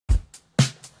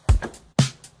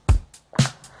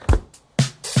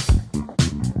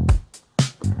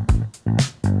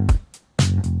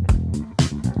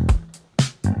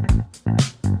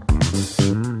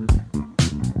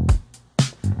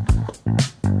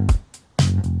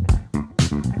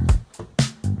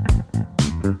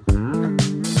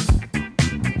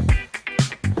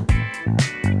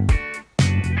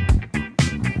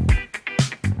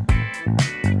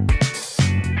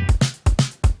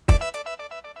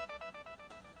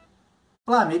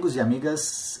Olá, amigos e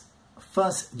amigas,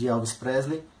 fãs de Elvis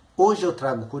Presley. Hoje eu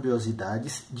trago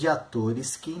curiosidades de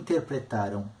atores que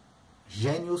interpretaram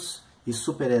gênios e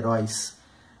super-heróis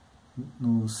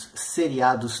nos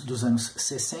seriados dos anos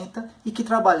 60 e que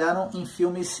trabalharam em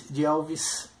filmes de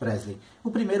Elvis Presley.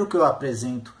 O primeiro que eu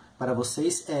apresento para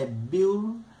vocês é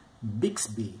Bill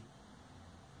Bixby.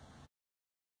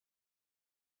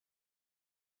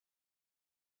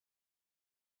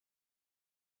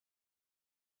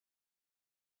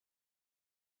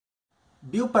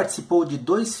 Bill participou de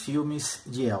dois filmes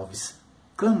de Elvis,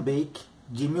 Clambake,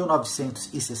 de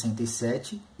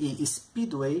 1967, e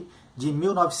Speedway, de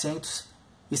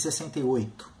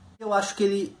 1968. Eu acho que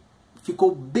ele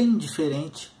ficou bem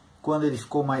diferente quando ele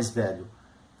ficou mais velho.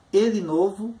 Ele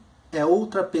novo é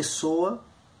outra pessoa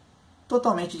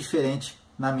totalmente diferente,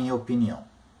 na minha opinião.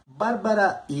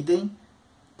 Barbara Eden,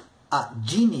 a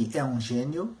Ginny é um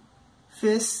gênio,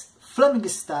 fez Flaming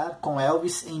Star com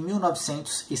Elvis em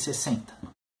 1960.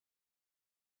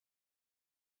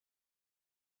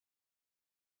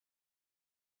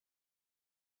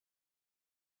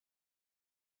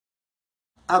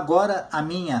 Agora a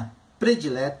minha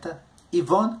predileta,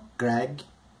 Yvonne Craig,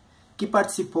 que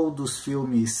participou dos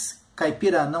filmes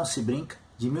Caipira Não Se Brinca,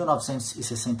 de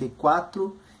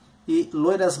 1964, e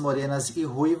Loiras Morenas e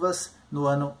Ruivas, no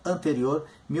ano anterior,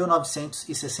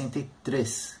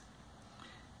 1963.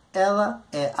 Ela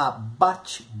é a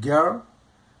Batgirl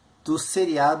do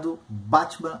seriado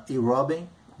Batman e Robin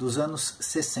dos anos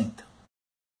 60.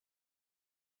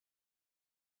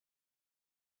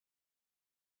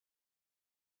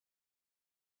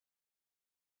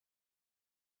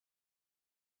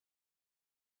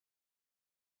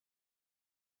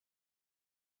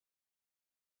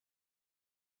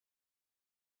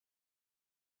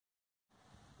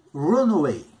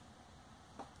 Runaway.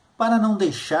 Para não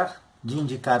deixar de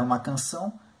indicar uma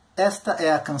canção, esta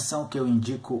é a canção que eu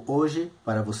indico hoje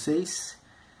para vocês.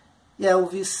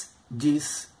 Elvis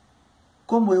diz: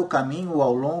 como eu caminho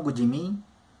ao longo de mim,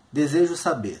 desejo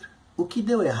saber o que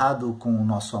deu errado com o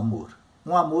nosso amor,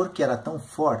 um amor que era tão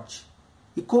forte.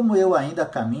 E como eu ainda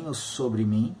caminho sobre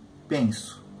mim,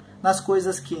 penso nas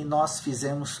coisas que nós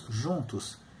fizemos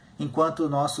juntos, enquanto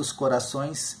nossos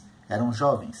corações eram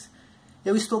jovens.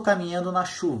 Eu estou caminhando na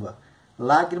chuva,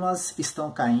 lágrimas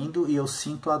estão caindo e eu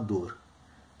sinto a dor.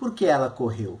 Por que ela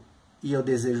correu? E eu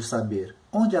desejo saber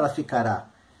onde ela ficará,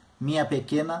 minha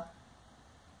pequena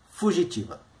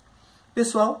fugitiva.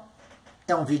 Pessoal,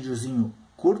 é um videozinho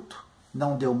curto,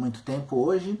 não deu muito tempo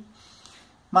hoje,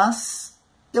 mas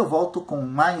eu volto com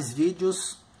mais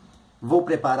vídeos. Vou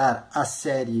preparar a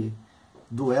série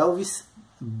do Elvis,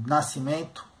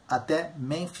 Nascimento até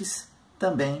Memphis,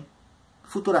 também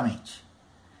futuramente.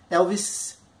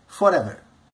 Elvis Forever.